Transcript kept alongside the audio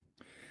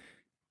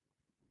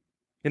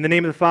In the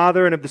name of the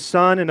Father, and of the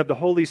Son, and of the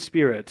Holy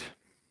Spirit.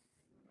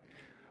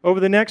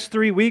 Over the next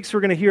 3 weeks, we're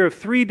going to hear of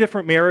 3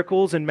 different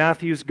miracles in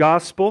Matthew's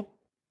Gospel.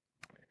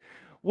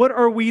 What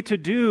are we to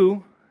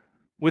do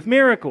with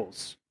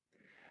miracles?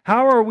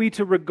 How are we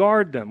to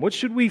regard them? What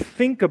should we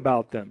think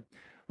about them?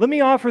 Let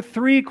me offer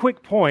 3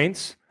 quick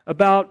points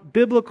about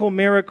biblical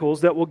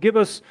miracles that will give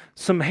us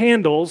some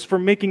handles for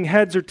making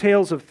heads or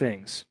tails of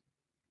things.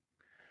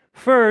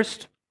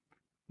 First,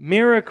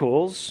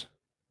 miracles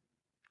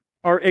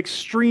are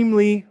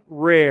extremely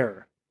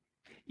rare,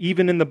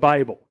 even in the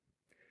Bible.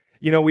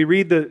 You know, we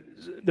read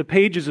the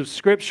pages of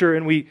Scripture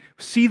and we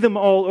see them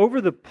all over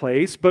the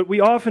place, but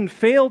we often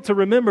fail to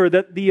remember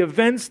that the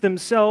events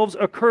themselves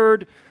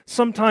occurred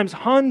sometimes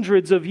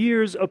hundreds of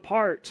years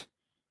apart.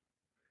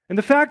 And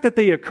the fact that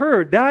they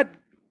occurred, that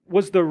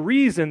was the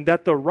reason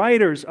that the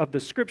writers of the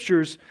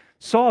Scriptures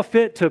saw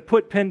fit to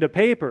put pen to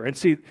paper and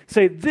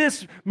say,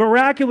 this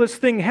miraculous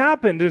thing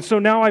happened, and so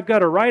now I've got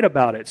to write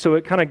about it. So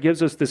it kind of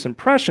gives us this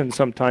impression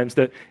sometimes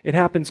that it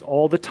happens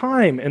all the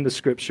time in the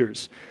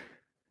Scriptures.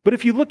 But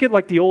if you look at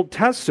like the Old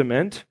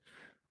Testament,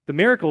 the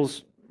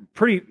miracles,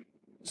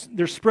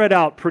 they're spread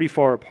out pretty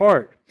far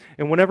apart.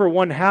 And whenever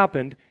one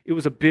happened, it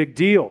was a big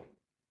deal.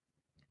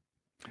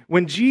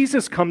 When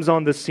Jesus comes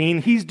on the scene,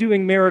 he's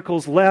doing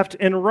miracles left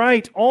and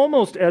right,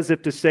 almost as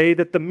if to say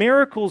that the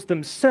miracles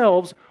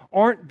themselves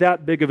aren't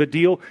that big of a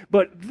deal,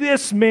 but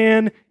this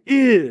man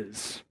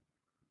is.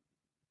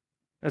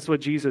 That's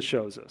what Jesus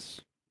shows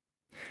us.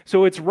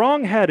 So it's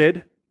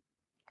wrong-headed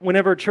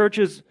whenever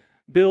churches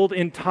build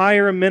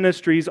entire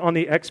ministries on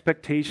the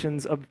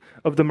expectations of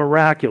the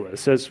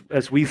miraculous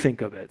as we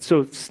think of it.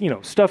 So,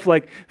 stuff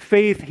like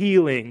faith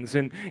healings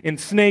and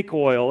snake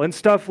oil and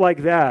stuff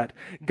like that.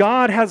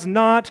 God has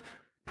not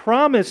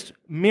promised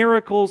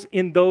miracles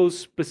in those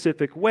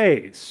specific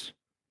ways.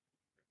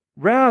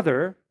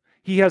 Rather,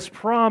 He has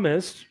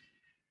promised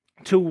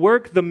to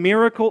work the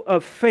miracle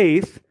of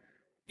faith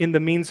in the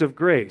means of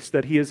grace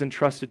that He has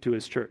entrusted to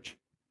His church.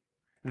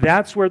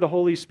 That's where the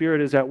Holy Spirit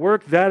is at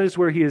work. That is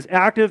where He is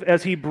active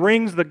as He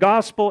brings the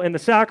gospel and the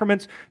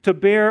sacraments to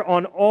bear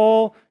on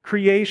all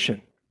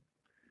creation.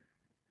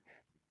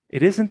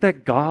 It isn't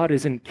that God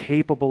is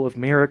incapable of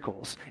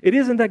miracles. It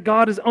isn't that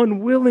God is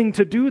unwilling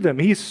to do them.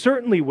 He's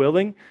certainly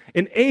willing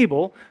and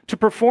able to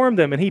perform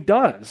them, and He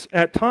does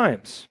at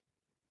times.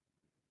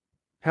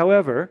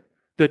 However,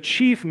 the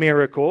chief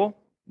miracle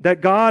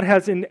that God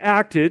has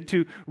enacted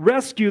to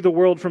rescue the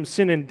world from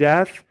sin and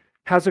death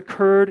has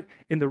occurred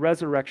in the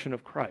resurrection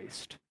of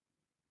Christ.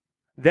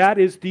 That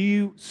is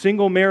the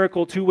single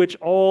miracle to which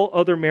all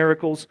other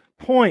miracles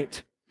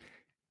point.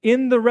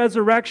 In the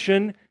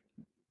resurrection,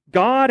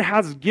 God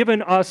has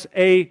given us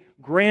a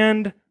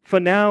grand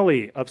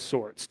finale of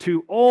sorts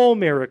to all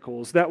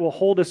miracles that will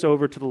hold us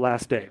over to the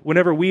last day,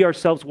 whenever we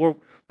ourselves will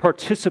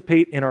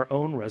participate in our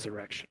own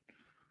resurrection.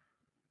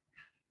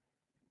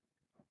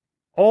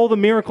 All the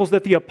miracles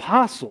that the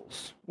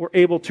apostles were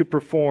able to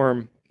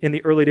perform in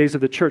the early days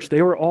of the church,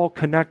 they were all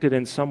connected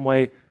in some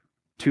way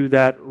to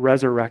that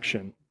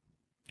resurrection,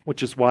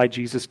 which is why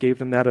Jesus gave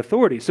them that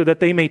authority, so that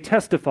they may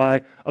testify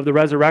of the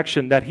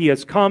resurrection, that He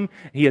has come,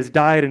 He has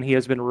died, and He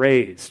has been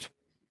raised.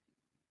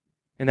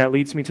 And that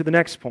leads me to the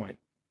next point.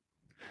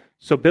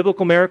 So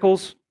biblical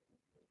miracles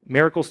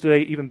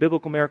today, even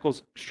biblical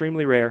miracles,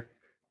 extremely rare.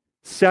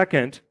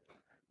 Second,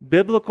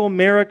 biblical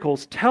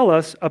miracles tell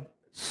us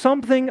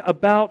something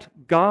about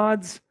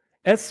God's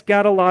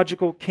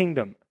eschatological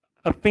kingdom.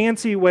 A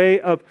fancy way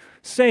of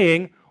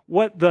saying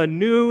what the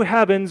new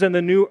heavens and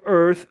the new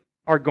earth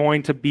are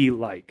going to be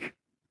like.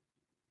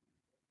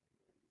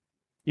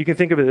 You can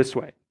think of it this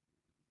way.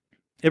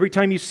 Every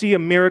time you see a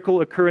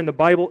miracle occur in the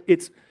Bible,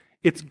 it's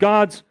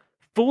God's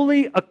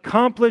fully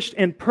accomplished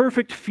and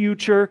perfect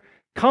future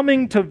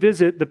coming to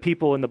visit the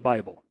people in the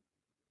Bible.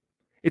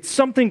 It's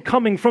something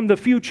coming from the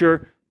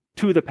future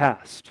to the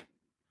past.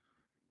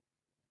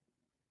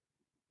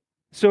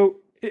 So,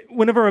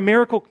 whenever a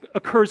miracle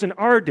occurs in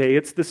our day,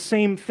 it's the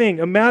same thing.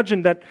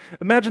 Imagine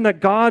that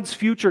God's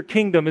future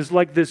kingdom is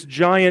like this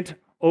giant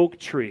oak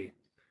tree.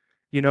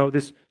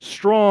 This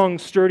strong,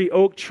 sturdy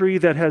oak tree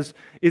that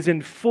is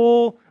in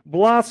full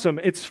blossom.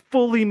 It's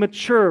fully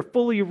mature,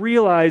 fully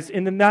realized,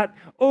 and then that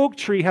oak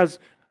tree has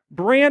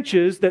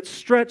branches that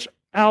stretch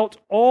out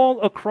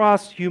all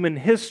across human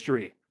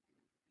history.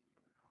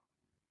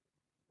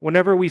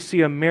 Whenever we see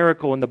a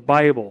miracle in the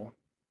Bible,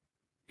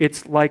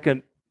 it's like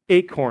an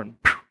acorn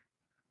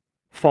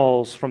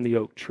falls from the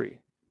oak tree.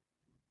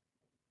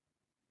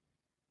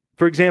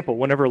 For example,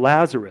 whenever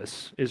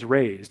Lazarus is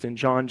raised in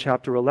John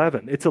chapter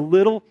 11, it's a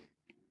little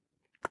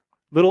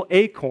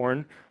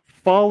acorn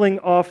falling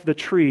off the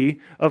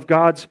tree of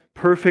God's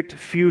perfect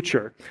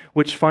future,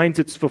 which finds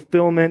its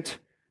fulfillment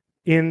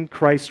in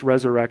Christ's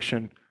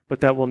resurrection, but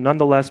that will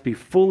nonetheless be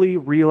fully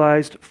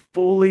realized,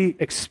 fully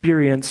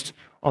experienced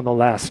on the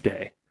last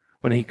day,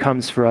 when He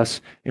comes for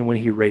us and when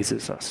He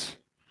raises us.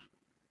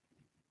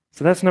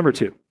 So that's number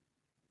 2.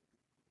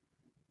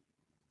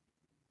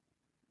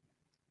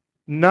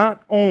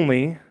 Not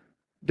only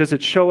does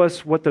it show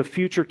us what the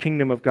future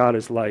kingdom of God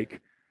is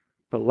like,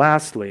 but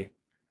lastly,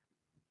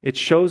 It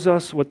shows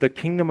us what the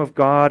kingdom of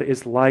God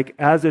is like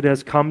as it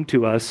has come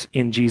to us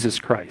in Jesus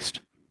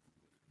Christ.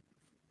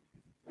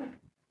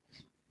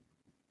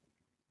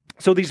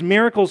 So these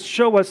miracles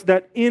show us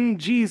that in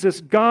Jesus,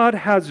 God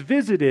has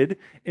visited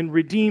and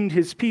redeemed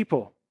his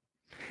people.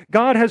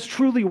 God has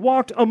truly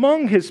walked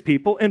among his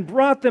people and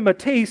brought them a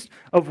taste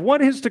of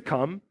what is to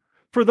come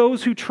for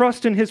those who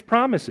trust in his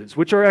promises,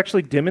 which are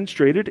actually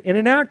demonstrated and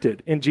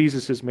enacted in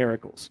Jesus'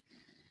 miracles.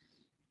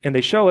 And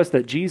they show us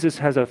that Jesus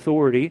has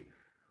authority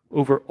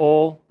over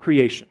all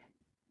creation.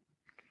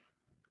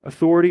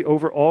 Authority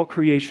over all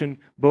creation,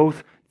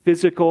 both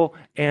physical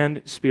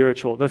and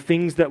spiritual. The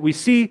things that we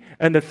see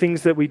and the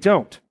things that we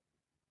don't.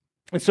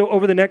 And so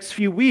over the next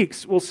few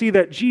weeks, we'll see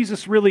that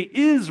Jesus really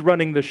is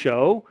running the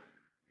show,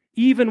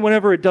 even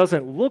whenever it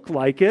doesn't look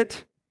like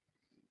it.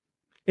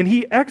 And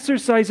he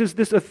exercises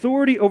this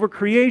authority over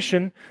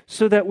creation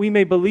so that we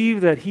may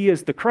believe that he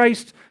is the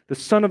Christ, the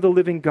Son of the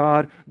living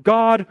God,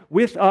 God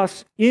with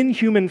us in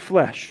human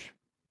flesh.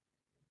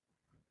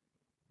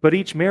 But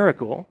each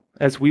miracle,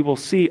 as we will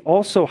see,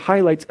 also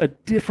highlights a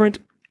different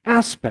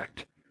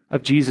aspect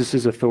of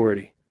Jesus'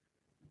 authority.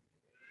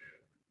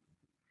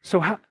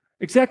 So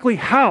exactly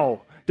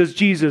how does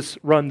Jesus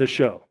run the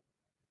show?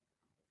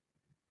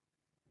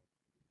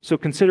 So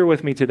consider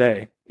with me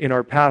today in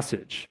our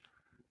passage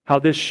how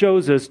this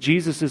shows us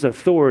Jesus'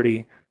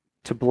 authority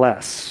to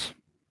bless.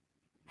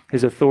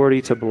 His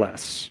authority to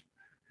bless.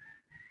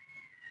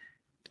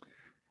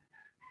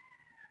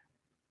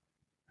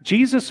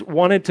 Jesus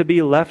wanted to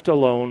be left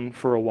alone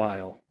for a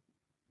while.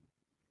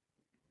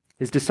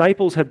 His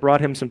disciples had brought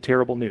him some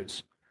terrible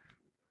news.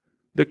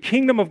 The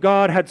kingdom of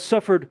God had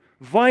suffered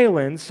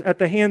violence at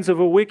the hands of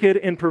a wicked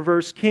and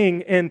perverse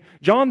king, and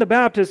John the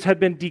Baptist had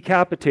been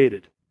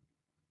decapitated.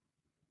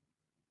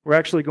 We're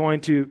actually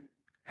going to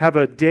have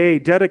a day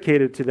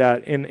dedicated to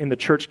that in the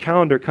church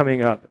calendar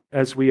coming up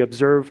as we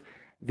observe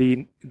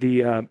the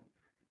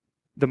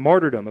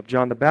martyrdom of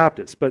John the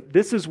Baptist. But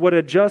this is what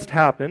had just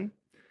happened.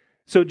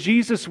 So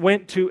Jesus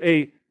went to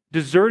a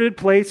deserted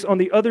place on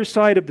the other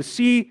side of the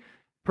sea,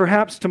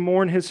 perhaps to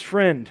mourn his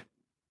friend.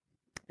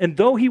 And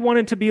though he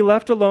wanted to be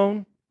left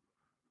alone,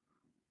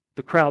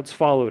 the crowds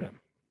followed him,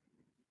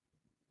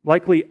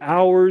 likely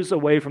hours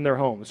away from their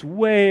homes,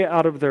 way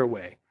out of their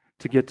way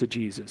to get to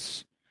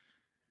Jesus.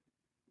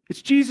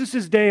 It's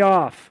Jesus' day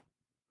off.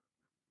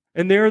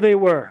 And there they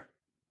were,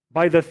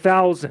 by the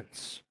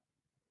thousands,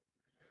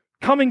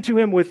 coming to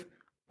him with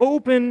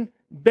open,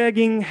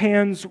 begging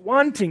hands,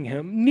 wanting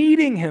him,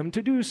 needing him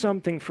to do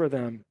something for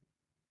them.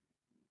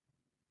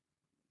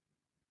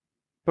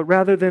 But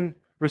rather than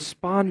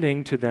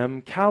responding to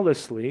them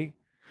callously,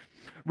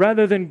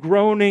 rather than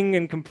groaning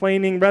and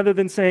complaining, rather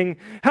than saying,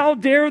 "How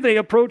dare they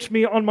approach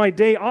me on my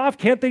day off?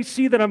 Can't they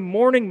see that I'm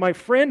mourning my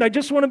friend? I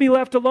just want to be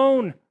left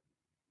alone."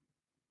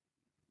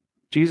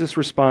 Jesus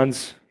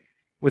responds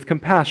with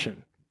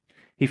compassion.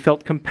 He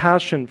felt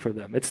compassion for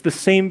them. It's the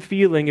same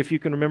feeling, if you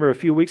can remember a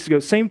few weeks ago,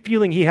 same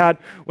feeling he had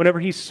whenever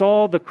he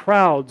saw the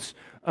crowds,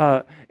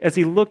 as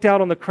he looked out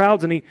on the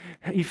crowds, and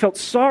he felt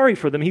sorry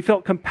for them. He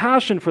felt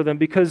compassion for them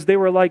because they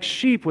were like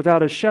sheep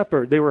without a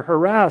shepherd. They were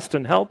harassed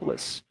and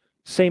helpless.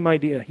 Same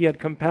idea. He had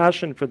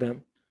compassion for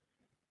them.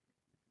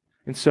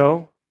 And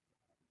so,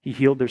 he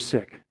healed their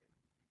sick.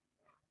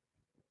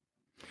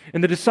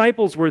 And the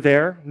disciples were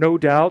there, no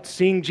doubt,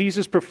 seeing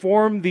Jesus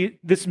perform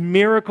this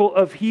miracle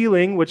of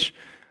healing, which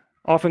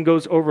often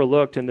goes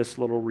overlooked in this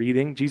little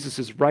reading. Jesus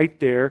is right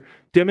there,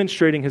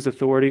 demonstrating his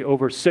authority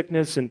over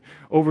sickness and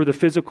over the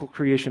physical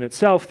creation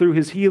itself through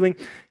his healing.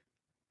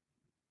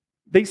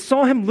 They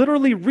saw him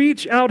literally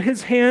reach out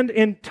his hand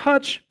and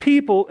touch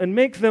people and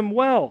make them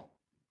well,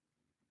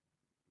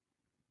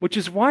 which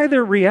is why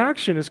their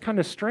reaction is kind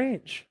of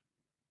strange.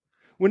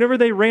 Whenever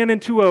they ran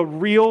into a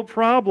real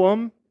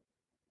problem,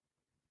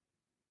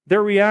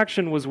 their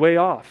reaction was way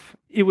off.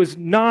 It was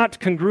not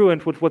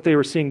congruent with what they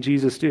were seeing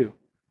Jesus do.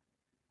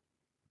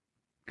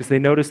 Because they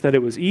noticed that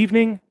it was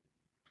evening.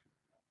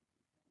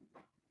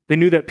 They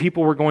knew that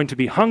people were going to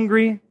be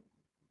hungry.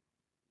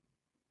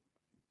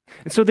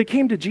 And so they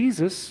came to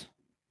Jesus,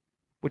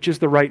 which is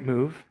the right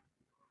move.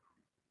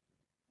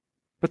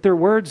 But their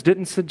words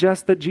didn't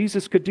suggest that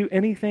Jesus could do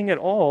anything at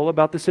all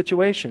about the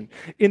situation.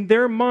 In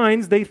their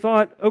minds, they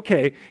thought,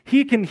 okay,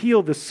 he can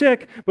heal the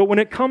sick, but when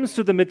it comes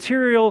to the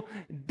material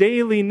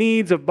daily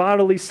needs of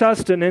bodily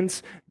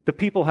sustenance, the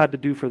people had to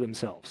do for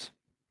themselves.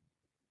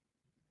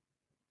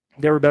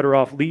 They were better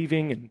off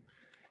leaving and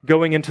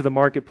going into the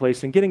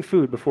marketplace and getting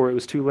food before it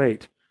was too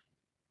late.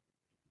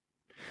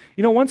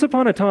 You know, once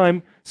upon a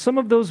time, some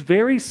of those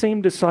very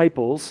same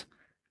disciples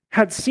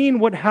had seen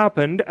what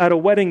happened at a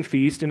wedding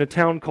feast in a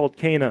town called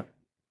Cana.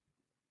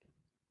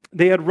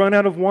 They had run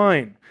out of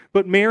wine,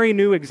 but Mary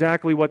knew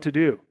exactly what to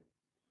do.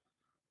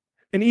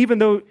 And even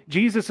though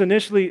Jesus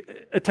initially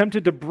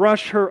attempted to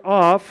brush her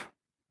off,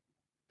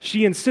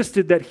 she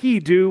insisted that he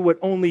do what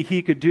only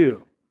he could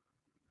do,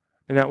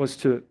 and that was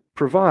to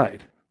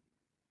provide.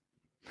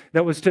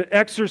 That was to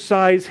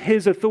exercise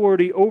his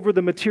authority over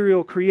the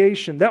material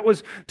creation. That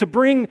was to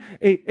bring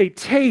a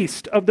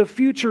taste of the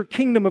future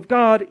kingdom of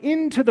God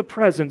into the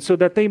present so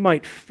that they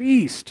might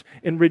feast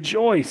and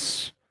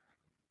rejoice.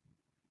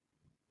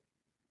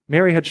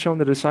 Mary had shown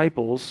the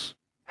disciples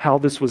how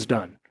this was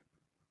done,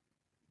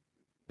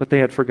 but they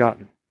had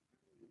forgotten.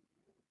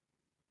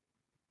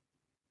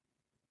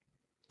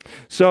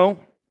 So,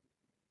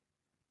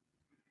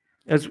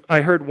 as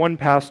I heard one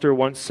pastor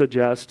once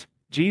suggest,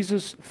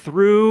 Jesus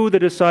threw the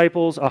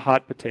disciples a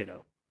hot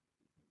potato.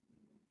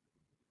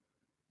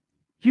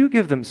 You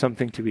give them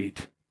something to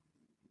eat.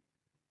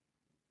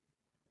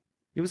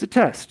 It was a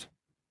test.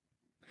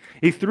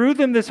 He threw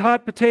them this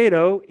hot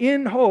potato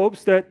in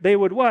hopes that they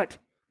would what?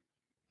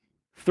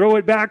 Throw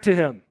it back to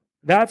him.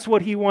 That's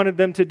what he wanted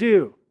them to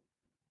do.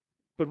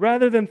 But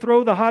rather than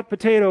throw the hot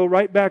potato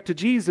right back to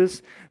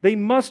Jesus, they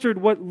mustered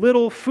what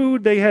little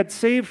food they had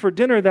saved for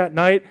dinner that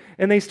night,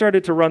 and they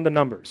started to run the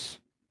numbers.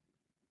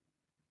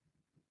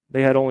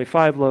 They had only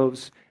 5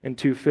 loaves and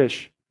 2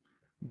 fish,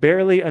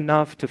 barely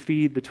enough to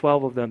feed the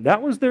 12 of them.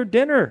 That was their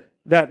dinner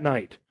that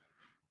night.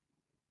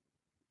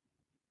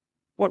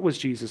 What was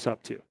Jesus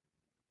up to?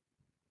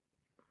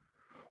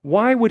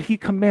 Why would he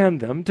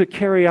command them to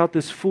carry out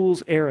this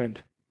fool's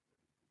errand?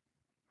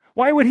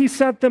 Why would he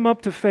set them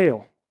up to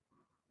fail?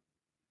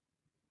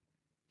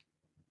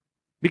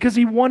 Because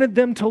he wanted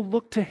them to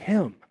look to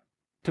him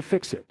to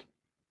fix it.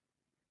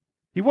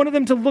 He wanted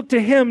them to look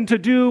to him to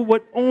do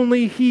what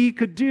only he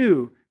could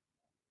do.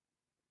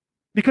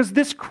 Because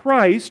this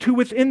Christ, who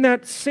within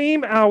that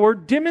same hour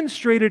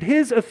demonstrated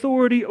his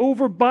authority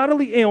over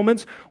bodily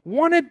ailments,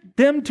 wanted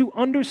them to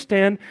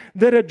understand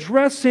that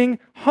addressing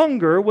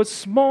hunger was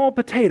small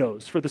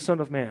potatoes for the Son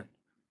of Man.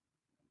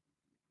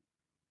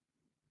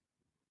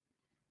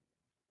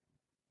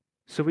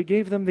 So he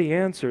gave them the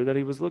answer that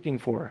he was looking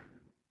for.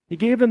 He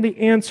gave them the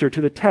answer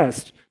to the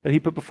test that he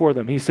put before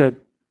them. He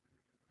said,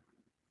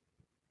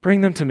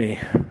 "Bring them to me.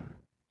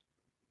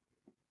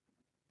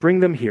 Bring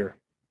them here."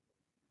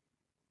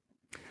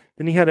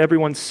 Then he had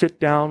everyone sit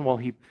down while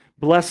he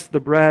blessed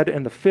the bread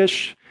and the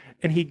fish,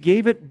 and he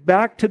gave it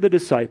back to the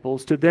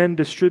disciples to then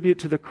distribute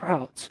to the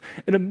crowds.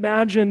 And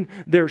imagine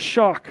their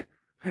shock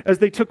as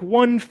they took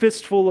one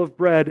fistful of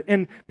bread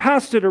and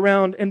passed it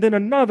around, and then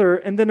another,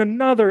 and then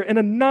another, and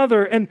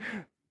another. And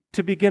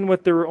to begin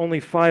with, there were only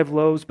 5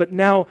 loaves, but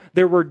now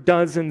there were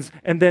dozens,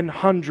 and then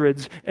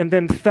hundreds, and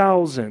then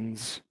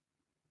thousands.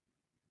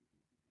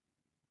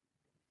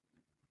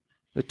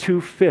 The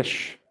 2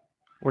 fish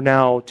were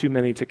now too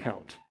many to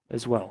count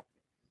as well.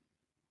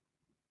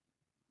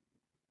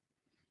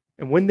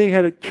 And when they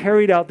had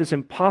carried out this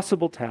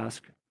impossible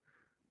task,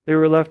 they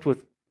were left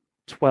with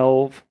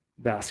 12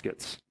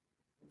 baskets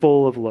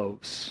full of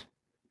loaves.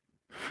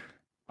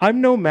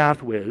 I'm no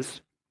math whiz,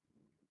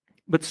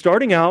 but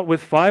starting out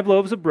with 5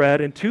 loaves of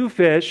bread and 2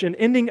 fish and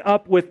ending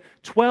up with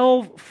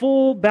 12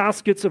 full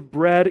baskets of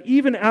bread,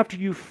 even after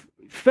you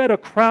fed a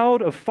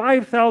crowd of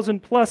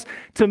 5,000 plus,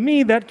 to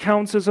me that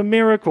counts as a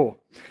miracle.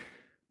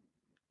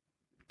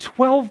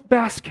 12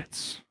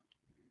 baskets,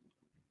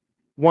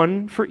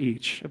 one for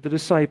each of the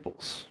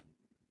disciples.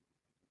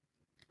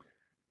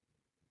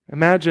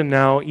 Imagine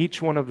now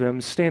each one of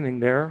them standing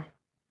there,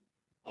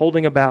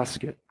 holding a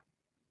basket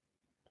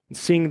and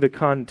seeing the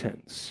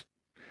contents.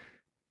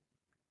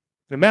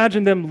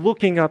 Imagine them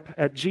looking up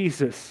at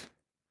Jesus.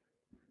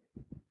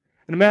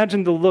 And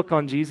imagine the look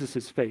on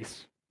Jesus'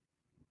 face.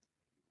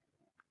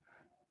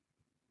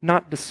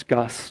 Not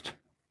disgust,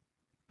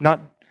 not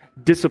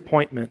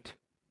disappointment,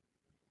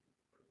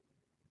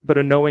 but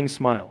a knowing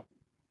smile.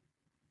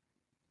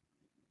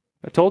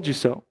 I told you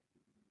so.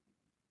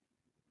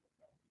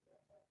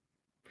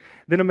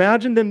 Then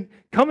imagine them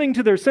coming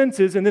to their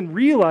senses and then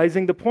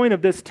realizing the point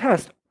of this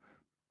test.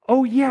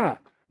 Oh yeah,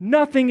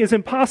 nothing is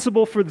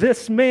impossible for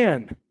this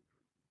man.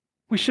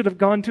 We should have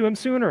gone to him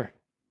sooner.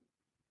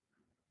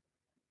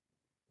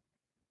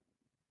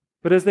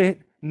 But as they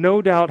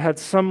no doubt had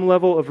some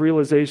level of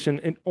realization,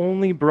 it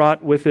only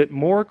brought with it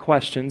more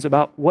questions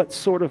about what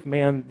sort of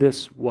man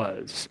this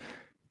was.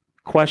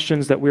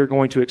 Questions that we're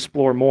going to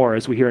explore more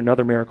as we hear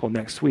another miracle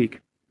next week.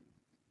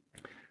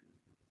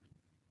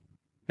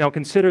 Now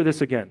consider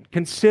this again.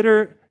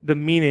 Consider the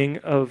meaning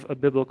of a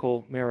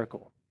biblical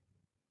miracle.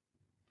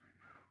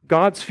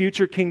 God's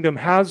future kingdom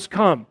has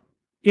come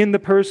in the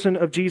person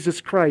of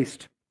Jesus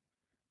Christ.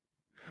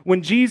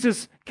 When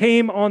Jesus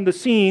came on the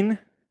scene,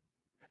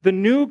 the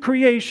new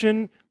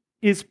creation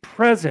is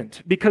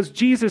present because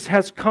Jesus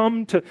has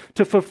come to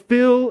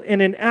fulfill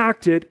and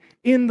enact it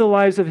in the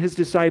lives of his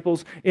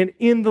disciples and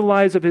in the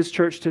lives of his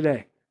church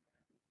today.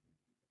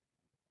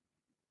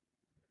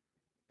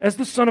 As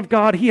the Son of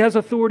God, he has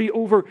authority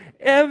over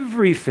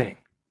everything.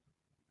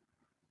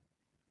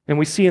 And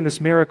we see in this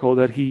miracle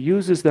that he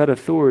uses that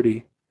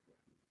authority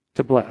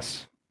to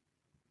bless.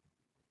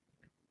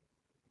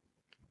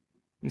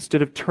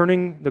 Instead of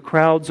turning the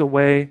crowds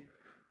away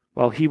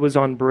while he was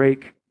on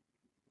break,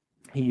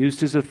 he used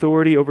his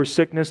authority over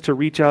sickness to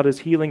reach out his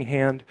healing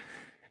hand.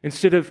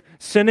 Instead of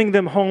sending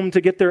them home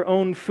to get their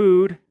own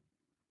food,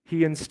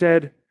 he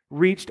instead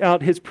reached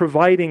out his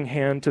providing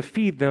hand to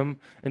feed them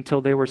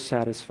until they were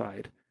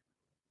satisfied.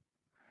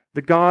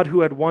 The God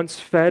who had once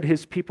fed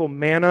his people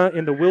manna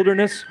in the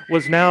wilderness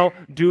was now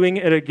doing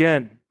it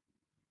again.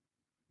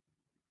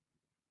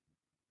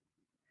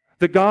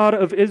 The God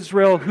of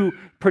Israel who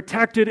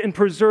protected and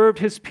preserved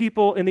his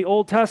people in the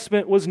Old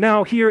Testament was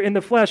now here in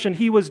the flesh, and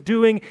he was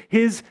doing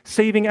his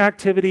saving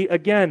activity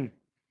again.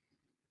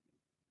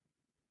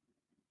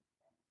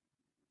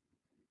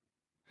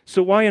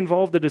 So why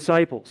involve the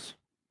disciples?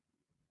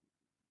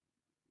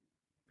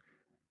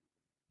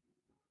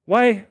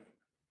 Why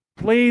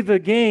play the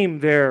game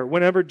there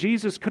whenever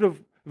Jesus could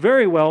have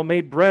very well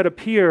made bread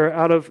appear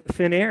out of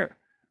thin air?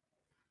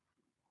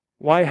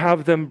 Why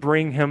have them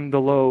bring him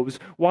the loaves?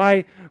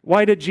 Why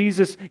did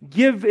Jesus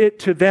give it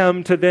to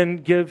them to then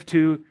give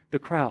to the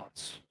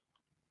crowds?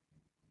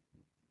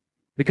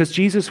 Because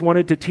Jesus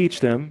wanted to teach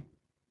them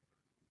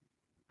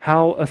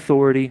how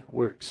authority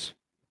works.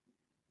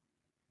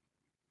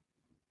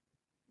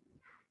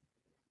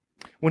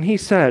 When he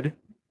said,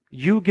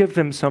 "You give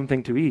them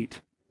something to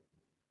eat,"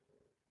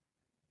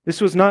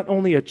 this was not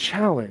only a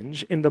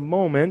challenge in the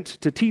moment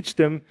to teach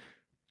them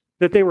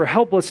that they were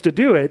helpless to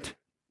do it,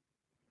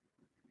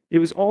 it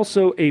was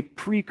also a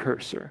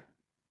precursor.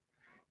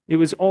 It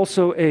was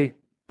also a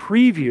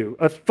preview,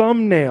 a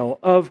thumbnail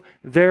of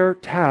their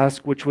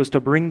task, which was to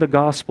bring the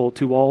gospel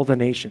to all the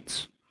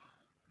nations.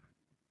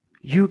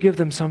 You give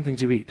them something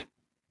to eat.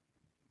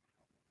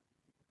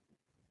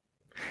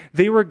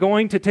 They were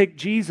going to take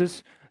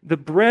Jesus, the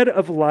bread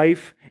of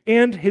life,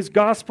 and his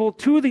gospel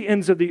to the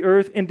ends of the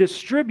earth and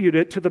distribute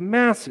it to the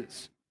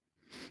masses.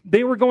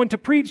 They were going to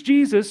preach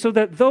Jesus so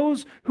that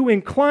those who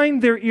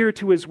inclined their ear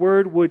to his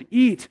word would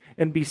eat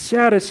and be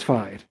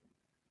satisfied,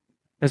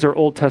 as our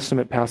Old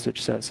Testament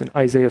passage says in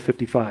Isaiah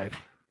 55.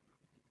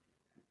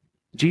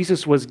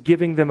 Jesus was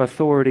giving them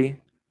authority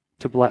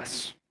to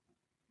bless.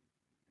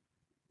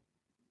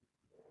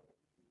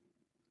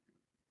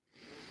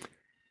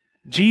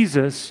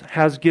 Jesus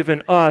has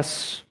given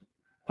us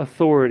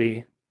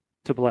authority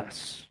to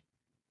bless.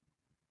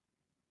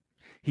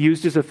 He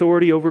used his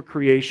authority over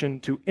creation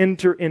to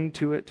enter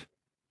into it,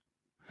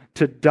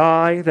 to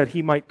die that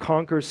he might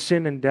conquer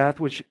sin and death,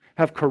 which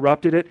have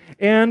corrupted it,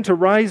 and to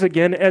rise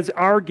again as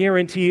our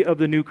guarantee of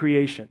the new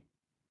creation.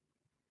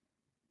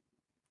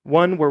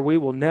 One where we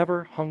will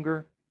never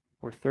hunger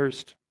or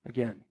thirst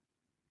again.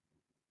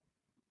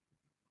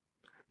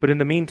 But in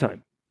the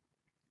meantime,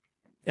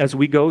 as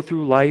we go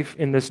through life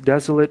in this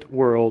desolate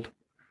world,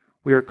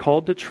 we are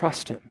called to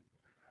trust him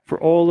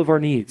for all of our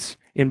needs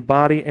in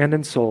body and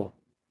in soul.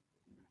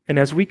 And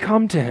as we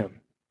come to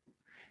him,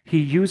 he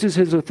uses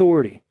his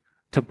authority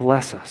to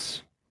bless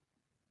us.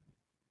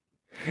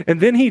 And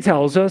then he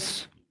tells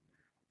us,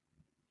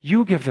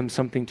 you give them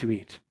something to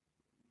eat.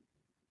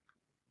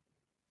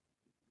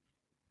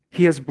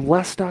 He has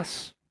blessed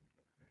us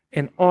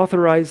and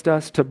authorized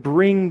us to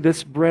bring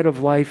this bread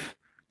of life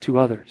to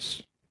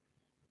others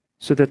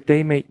so that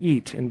they may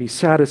eat and be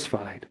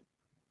satisfied.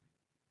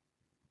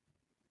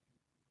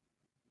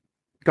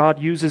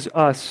 God uses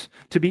us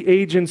to be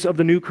agents of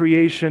the new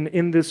creation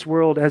in this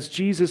world as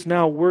Jesus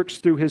now works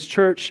through his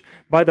church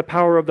by the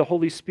power of the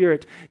Holy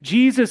Spirit.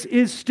 Jesus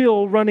is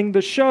still running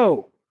the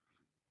show,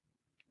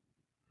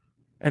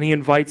 and he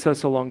invites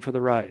us along for the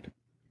ride.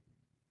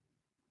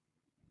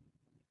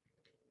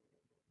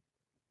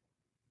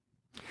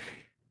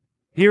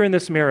 Here in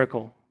this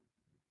miracle,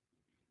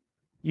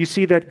 you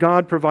see that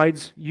God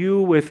provides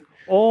you with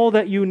all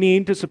that you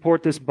need to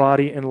support this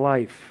body and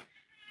life.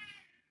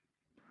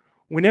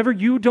 Whenever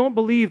you don't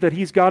believe that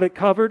he's got it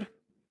covered,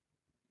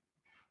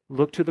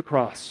 look to the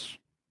cross.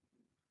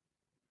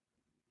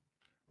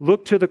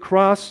 Look to the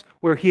cross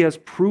where he has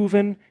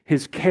proven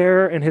his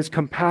care and his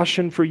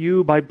compassion for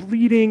you by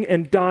bleeding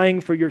and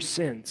dying for your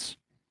sins.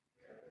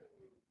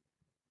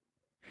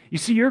 You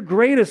see, your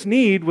greatest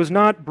need was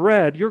not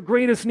bread. Your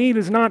greatest need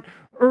is not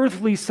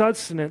earthly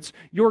sustenance.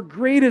 Your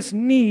greatest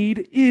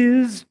need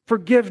is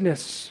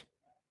forgiveness.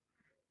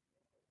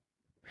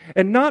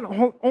 And not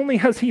only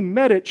has he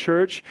met it,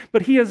 church,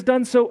 but he has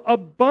done so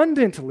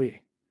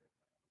abundantly.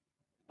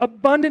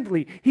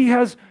 Abundantly. He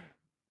has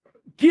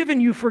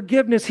given you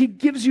forgiveness. He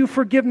gives you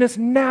forgiveness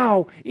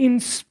now in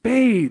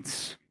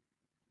spades.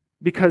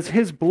 Because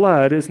his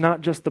blood is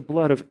not just the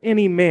blood of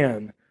any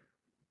man.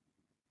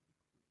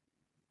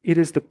 It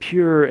is the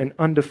pure and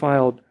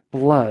undefiled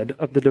blood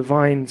of the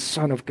divine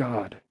Son of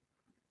God.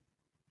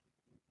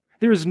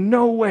 There is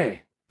no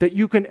way that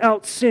you can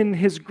out-sin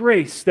his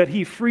grace that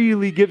he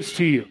freely gives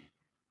to you.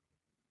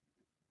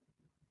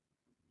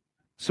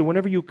 So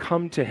whenever you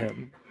come to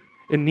him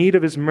in need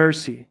of his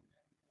mercy,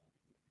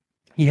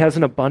 he has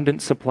an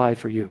abundant supply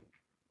for you,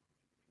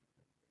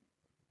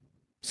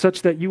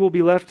 such that you will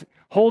be left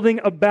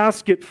holding a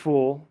basket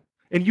full,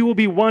 and you will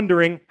be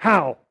wondering,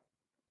 how?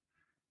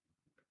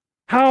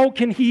 How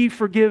can he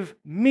forgive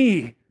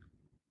me?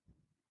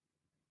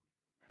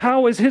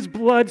 How is his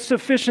blood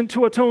sufficient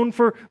to atone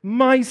for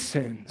my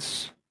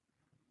sins?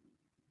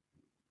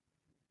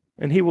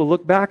 And he will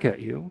look back at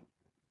you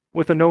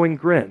with a knowing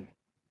grin,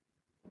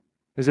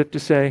 as if to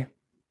say,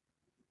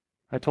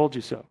 I told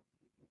you so.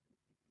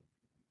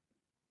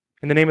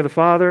 In the name of the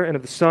Father, and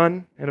of the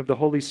Son, and of the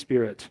Holy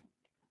Spirit.